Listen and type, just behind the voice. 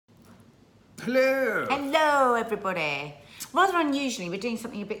Hello! Hello, everybody. Rather unusually, we're doing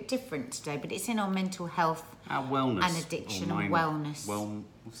something a bit different today, but it's in our mental health Our wellness. and addiction and wellness. What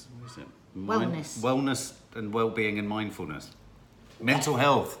is it? Wellness. Wellness and well-being and mindfulness. Mental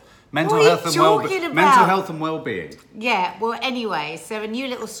health. Mental What are you health and well-being. talking about? Mental health and well-being. Yeah, well, anyway, so a new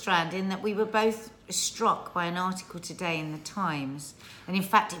little strand in that we were both struck by an article today in the Times. And in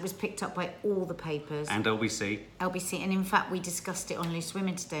fact, it was picked up by all the papers. And LBC. LBC. And in fact, we discussed it on Loose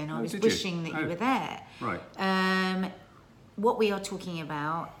Women today, and I was did you? wishing that you were there. Right. What we are talking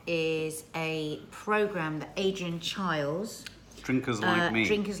about is a programme that Adrian Chiles... Drinkers Like Me.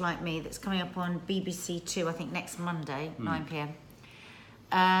 Drinkers Like Me, that's coming up on BBC Two, I think next Monday, 9 p.m.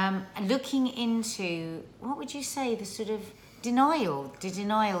 Looking into, what would you say, the sort of denial,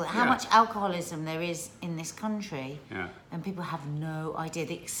 how much alcoholism there is in this country, and people have no idea,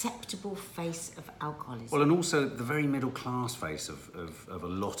 the acceptable face of alcoholism. Well, and also the very middle class face of a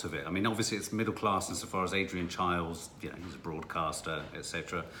lot of it. I mean, obviously it's middle class insofar as Adrian Chiles, he's a broadcaster,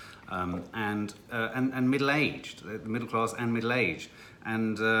 etc., and middle-aged, the middle class and middle-aged.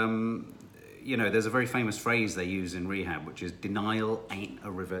 And, there's a very famous phrase they use in rehab, which is, denial ain't a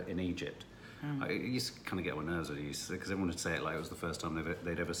river in Egypt. It used to kind of get on my nerves because everyone would say it like it was the first time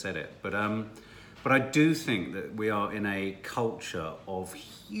they'd ever said it. But I do think that we are in a culture of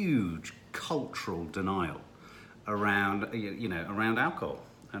huge cultural denial around, around alcohol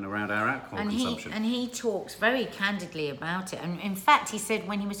and around our alcohol consumption. And he talks very candidly about it. And in fact, he said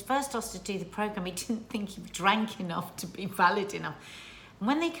when he was first asked to do the programme, he didn't think he drank enough to be valid enough.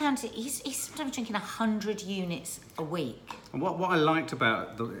 When they counted, he's sometimes drinking 100 units a week. And what I liked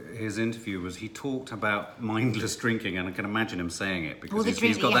about his interview was he talked about mindless drinking, and I can imagine him saying it because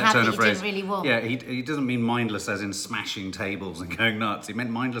he's got that turn of phrase. Really want. Yeah, he doesn't mean mindless as in smashing tables and going nuts. He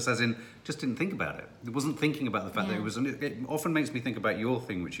meant mindless as in just didn't think about it. He wasn't thinking about the fact that it was. It often makes me think about your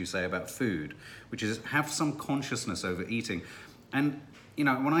thing, which you say about food, which is have some consciousness over eating. And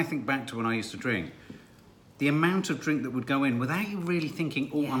when I think back to when I used to drink, the amount of drink that would go in without you really thinking,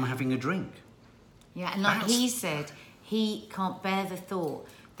 I'm having a drink. Yeah, and like he said, he can't bear the thought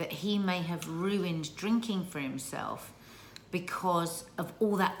that he may have ruined drinking for himself because of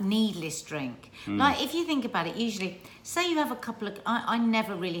all that needless drink. Like, if you think about it, usually, say you have a couple of... I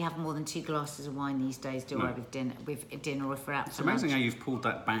never really have more than 2 glasses of wine these days, do I, with dinner or if we're out It's for amazing lunch. how you've pulled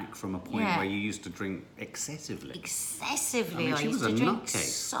that back from a point where you used to drink excessively. Excessively. I she used was to a drink nutcase.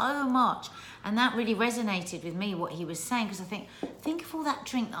 so much. And that really resonated with me, what he was saying, because I think of all that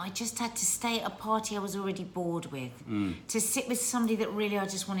drink that I just had to stay at a party I was already bored with, to sit with somebody that really I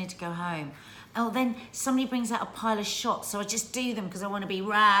just wanted to go home. Oh, then somebody brings out a pile of shots, so I just do them because I want to be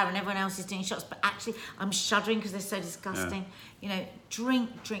rare and everyone else is doing shots, but actually I'm shuddering because they're so disgusting. Drink.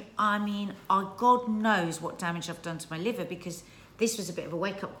 I mean, God knows what damage I've done to my liver, because this was a bit of a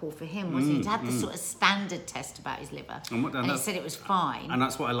wake-up call for him, wasn't it? To have this sort of standard test about his liver, and it said it was fine. And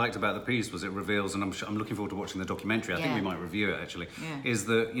that's what I liked about the piece, was it reveals, and I'm looking forward to watching the documentary. I think we might review it, actually, is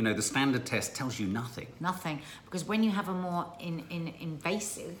that, the standard test tells you nothing. Nothing. Because when you have a more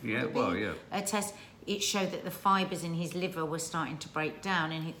invasive test, it showed that the fibres in his liver were starting to break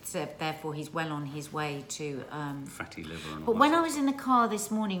down, and therefore he's well on his way to... fatty liver and all But that when sort I was in the car this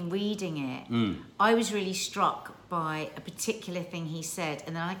morning reading it, I was really struck by a particular thing he said,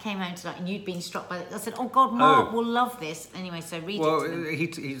 and then I came home tonight and you'd been struck by it. I said, God, Mark will love this. Anyway, so read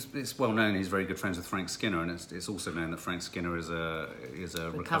it to them. It's well known he's very good friends with Frank Skinner, and it's also known that Frank Skinner is a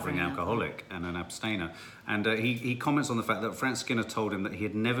recovering alcoholic and an abstainer. And he comments on the fact that Frank Skinner told him that he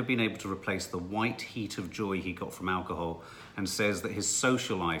had never been able to replace the white heat of joy he got from alcohol, and says that his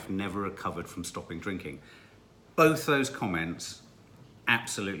social life never recovered from stopping drinking. Both those comments,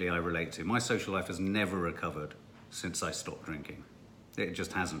 absolutely I relate to. My social life has never recovered since I stopped drinking. It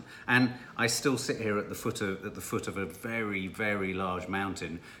just hasn't. And I still sit here at the foot of a very, very large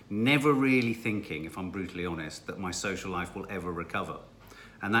mountain, never really thinking, if I'm brutally honest, that my social life will ever recover.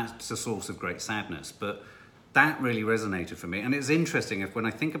 And that's a source of great sadness. But that really resonated for me. And it's interesting, when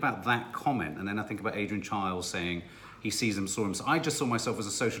I think about that comment, and then I think about Adrian Chiles saying he saw himself. I just saw myself as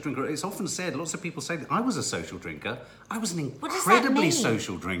a social drinker. It's often said, lots of people say that I was a social drinker. I was an incredibly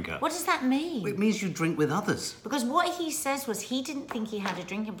social drinker. What does that mean? It means you drink with others. Because what he says was he didn't think he had a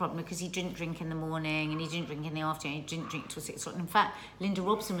drinking problem because he didn't drink in the morning and he didn't drink in the afternoon, he didn't drink till 6 o'clock. In fact, Linda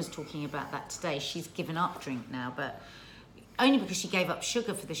Robson was talking about that today. She's given up drink now, but only because she gave up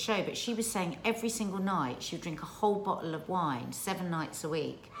sugar for the show. But she was saying every single night she would drink a whole bottle of wine 7 nights a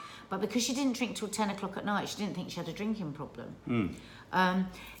week. But because she didn't drink till 10 o'clock at night, she didn't think she had a drinking problem.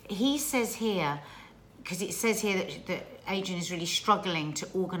 He says here because it says here that Adrian is really struggling to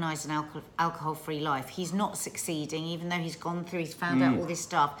organise an alcohol-free life. He's not succeeding, even though he's gone through, he's found out all this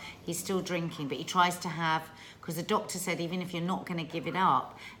stuff, he's still drinking, but he tries to have, because the doctor said even if you're not going to give it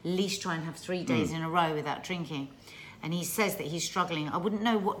up, at least try and have 3 days in a row without drinking. And he says that he's struggling. I wouldn't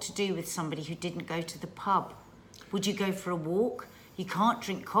know what to do with somebody who didn't go to the pub. Would you go for a walk? You can't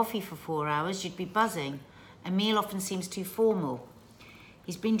drink coffee for 4 hours, you'd be buzzing. A meal often seems too formal.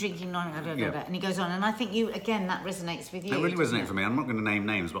 He's been drinking and he goes on. And I think that resonates with you. It really resonates for me. I'm not going to name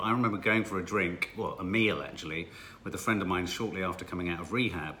names, but I remember going for a meal actually, with a friend of mine shortly after coming out of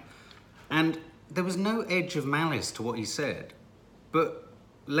rehab. And there was no edge of malice to what he said. But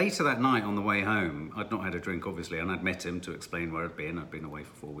later that night on the way home, I'd not had a drink obviously, and I'd met him to explain where I'd been. I'd been away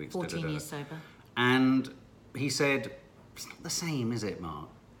for 4 weeks. 14 years sober. And he said, "It's not the same, is it, Mark?"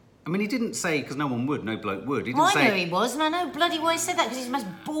 I mean, he didn't say, because no one would, no bloke would. He didn't I know he was, and I know bloody why he said that, because he's the most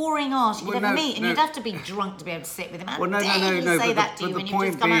boring arse you could ever meet, and you'd have to be drunk to be able to sit with him. How dare you say that to you when you've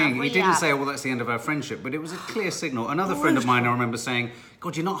just come out of rehab? He didn't say, well, that's the end of our friendship, but it was a clear signal. Another friend of mine, I remember saying,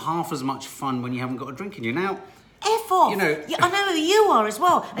 God, you're not half as much fun when you haven't got a drink in you. Now, F off. I know who you are as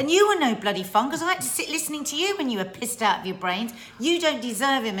well, and you were no bloody fun, because I had to sit listening to you when you were pissed out of your brains. You don't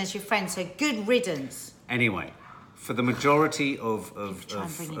deserve him as your friend, so good riddance. Anyway, for the majority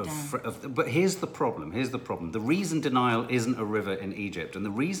but here's the problem. The reason denial isn't a river in Egypt, and the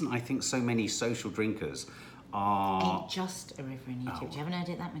reason I think so many social drinkers are... Ain't just a river in Egypt. You haven't heard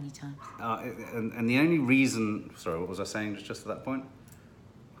it that many times. And the only reason... Sorry, what was I saying just at that point?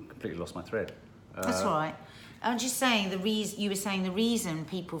 I completely lost my thread. That's all right. I'm just saying you were saying the reason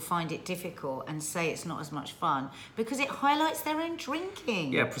people find it difficult and say it's not as much fun because it highlights their own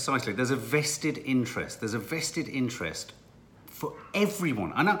drinking. Yeah, precisely. There's a vested interest. There's a vested interest for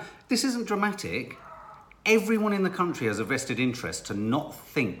everyone. I know this isn't dramatic. Everyone in the country has a vested interest to not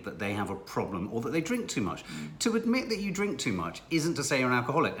think that they have a problem or that they drink too much. To admit that you drink too much isn't to say you're an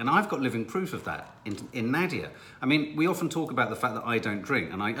alcoholic. And I've got living proof of that in Nadia. I mean, we often talk about the fact that I don't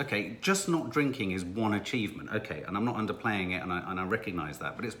drink. And just not drinking is one achievement. Okay, and I'm not underplaying it, and I recognise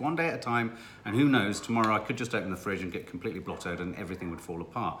that. But it's one day at a time, and who knows, tomorrow I could just open the fridge and get completely blottoed and everything would fall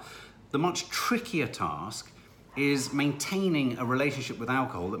apart. The much trickier task is maintaining a relationship with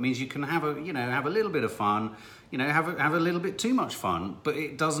alcohol that means you can have a little bit of fun, have a little bit too much fun, but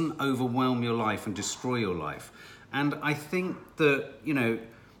it doesn't overwhelm your life and destroy your life. And I think that the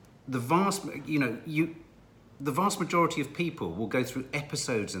vast majority of people will go through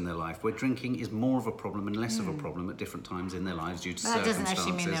episodes in their life where drinking is more of a problem and less of a problem at different times in their lives due to circumstances. That doesn't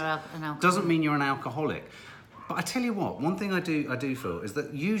actually mean they're an alcoholic. Doesn't mean you're an alcoholic. But I tell you what, one thing I do feel is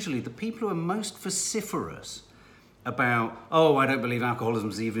that usually the people who are most vociferous about, I don't believe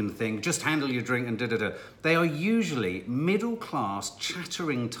alcoholism's even a thing, just handle your drink and da-da-da. They are usually middle-class,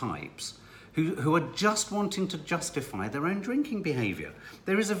 chattering types who are just wanting to justify their own drinking behaviour.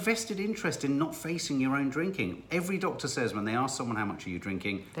 There is a vested interest in not facing your own drinking. Every doctor says when they ask someone how much are you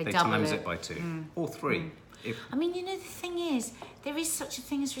drinking, they times it by 2 or 3. I mean, the thing is, there is such a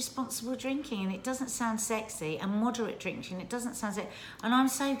thing as responsible drinking, and it doesn't sound sexy, and moderate drinking, it doesn't sound sexy. And I'm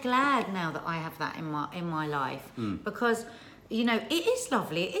so glad now that I have that in my life, because, it is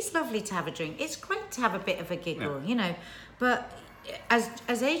lovely. It is lovely to have a drink. It's great to have a bit of a giggle, But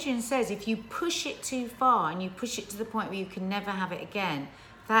as Adrian says, if you push it too far and you push it to the point where you can never have it again,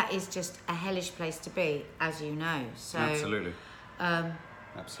 that is just a hellish place to be, as you know. So, absolutely.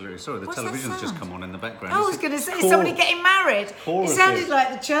 Absolutely. Sorry, the What's television's just come on in the background. I was going to say, somebody getting married. Choruses. It sounded like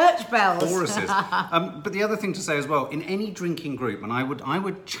the church bells. Choruses. But the other thing to say as well, in any drinking group, and I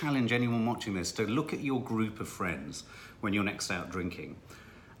would challenge anyone watching this to look at your group of friends when you're next out drinking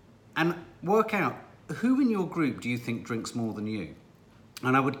and work out who in your group do you think drinks more than you.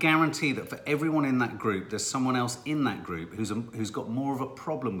 And I would guarantee that for everyone in that group, there's someone else in that group who's got more of a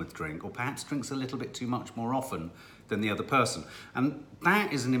problem with drink, or perhaps drinks a little bit too much more often than the other person. And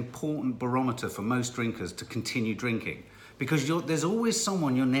that is an important barometer for most drinkers to continue drinking, because there's always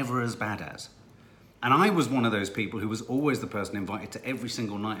someone you're never as bad as. And I was one of those people who was always the person invited to every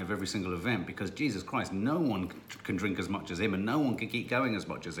single night of every single event, because Jesus Christ, no one can drink as much as him, and no one can keep going as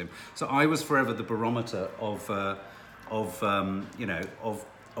much as him. So I was forever the barometer of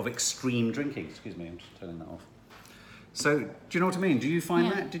extreme drinking. Excuse me, I'm just turning that off. So, do you know what I mean? Do you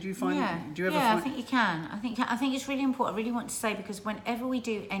find that? Did you find? Do you ever find? I think you can. I think it's really important. I really want to say, because whenever we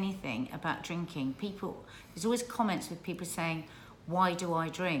do anything about drinking, there's always comments with people saying, "Why do I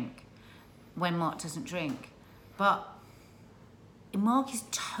drink when Mark doesn't drink?" But Mark is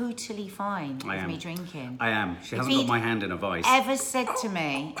totally fine with me drinking. I am. She hasn't got my hand in a vice.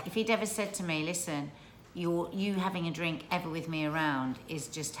 If he'd ever said to me, listen, you having a drink ever with me around is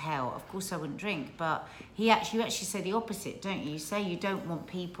just hell. Of course I wouldn't drink, but you actually say the opposite, don't you? You say you don't want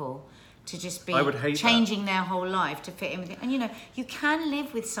people to just be changing their whole life to fit in with it. And you can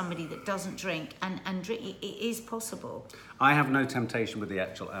live with somebody that doesn't drink and drink. It is possible. I have no temptation with the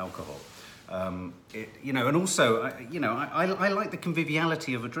actual alcohol. And also, I like the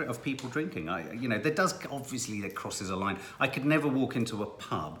conviviality of people drinking. There crosses a line. I could never walk into a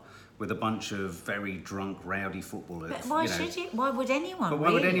pub with a bunch of very drunk, rowdy footballers. But why should you? Why would anyone? But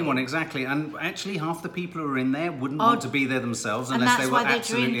why would anyone, exactly? And actually, half the people who are in there wouldn't want to be there themselves unless they were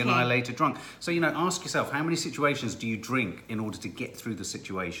absolutely annihilated drunk. So, ask yourself, how many situations do you drink in order to get through the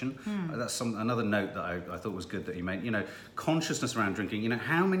situation? That's another note that I thought was good that you made. Consciousness around drinking.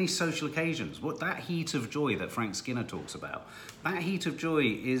 How many social occasions? What that heat of joy that Frank Skinner talks about. That heat of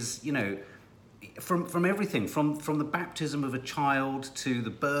joy is, from everything, from the baptism of a child to the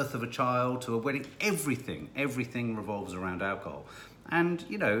birth of a child to a wedding, everything revolves around alcohol. And,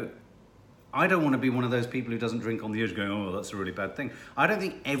 I don't want to be one of those people who doesn't drink on the edge going, oh, that's a really bad thing. I don't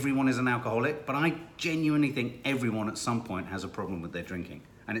think everyone is an alcoholic, but I genuinely think everyone at some point has a problem with their drinking.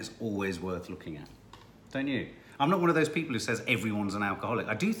 And it's always worth looking at. Don't you? I'm not one of those people who says everyone's an alcoholic.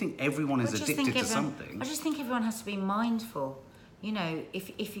 I do think everyone is addicted to something. I just think everyone has to be mindful.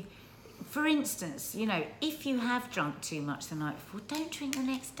 If you... For instance, if you have drunk too much the night before, don't drink the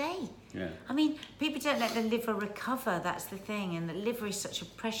next day. Yeah. I mean, people don't let the liver recover, that's the thing, and the liver is such a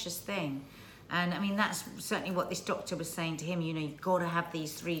precious thing. And I mean, that's certainly what this doctor was saying to him, you've got to have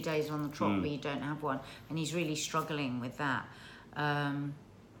these 3 days on the trot where you don't have one. And he's really struggling with that.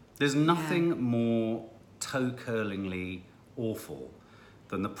 There's nothing more toe-curlingly awful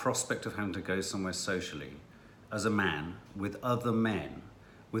than the prospect of having to go somewhere socially as a man with other men,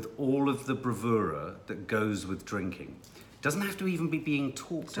 with all of the bravura that goes with drinking. Doesn't have to even be being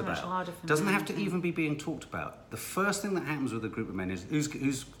talked about. Doesn't have to even be being talked about. The first thing that happens with a group of men is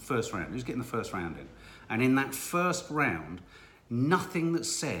who's first round, who's getting the first round in. And in that first round, nothing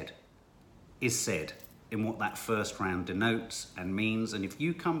that's said is said in what that first round denotes and means. And if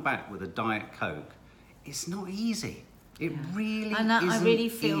you come back with a Diet Coke, it's not easy. It really isn't. And I really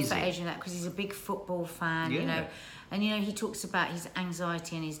feel for Adrian because he's a big football fan, And, he talks about his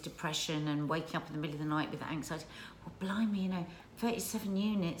anxiety and his depression and waking up in the middle of the night with that anxiety. Well, blimey, 37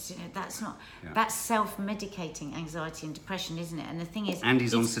 units, that's not... Yeah. That's self-medicating anxiety and depression, isn't it? And the thing is... And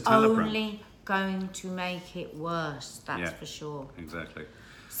he's on It's only going to make it worse, that's for sure. Exactly.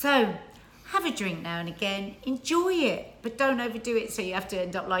 So... have a drink now and again, enjoy it, but don't overdo it so you have to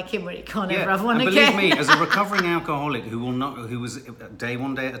end up like him where you can't ever have one again. Believe me, as a recovering alcoholic who was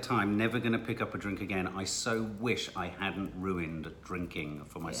one day at a time, never going to pick up a drink again, I so wish I hadn't ruined drinking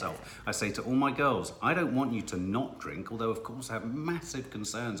for myself. Yeah. I say to all my girls, I don't want you to not drink, although of course I have massive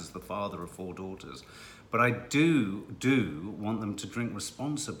concerns as the father of 4 daughters. But I do want them to drink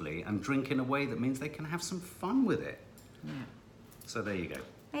responsibly and drink in a way that means they can have some fun with it. Yeah. So there you go.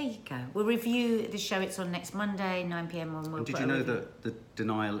 There you go. We'll review the show. It's on next Monday, 9 p.m. Did you know that the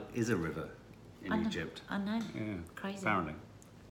Nile is a river in Egypt? I know. Yeah. Crazy. Apparently.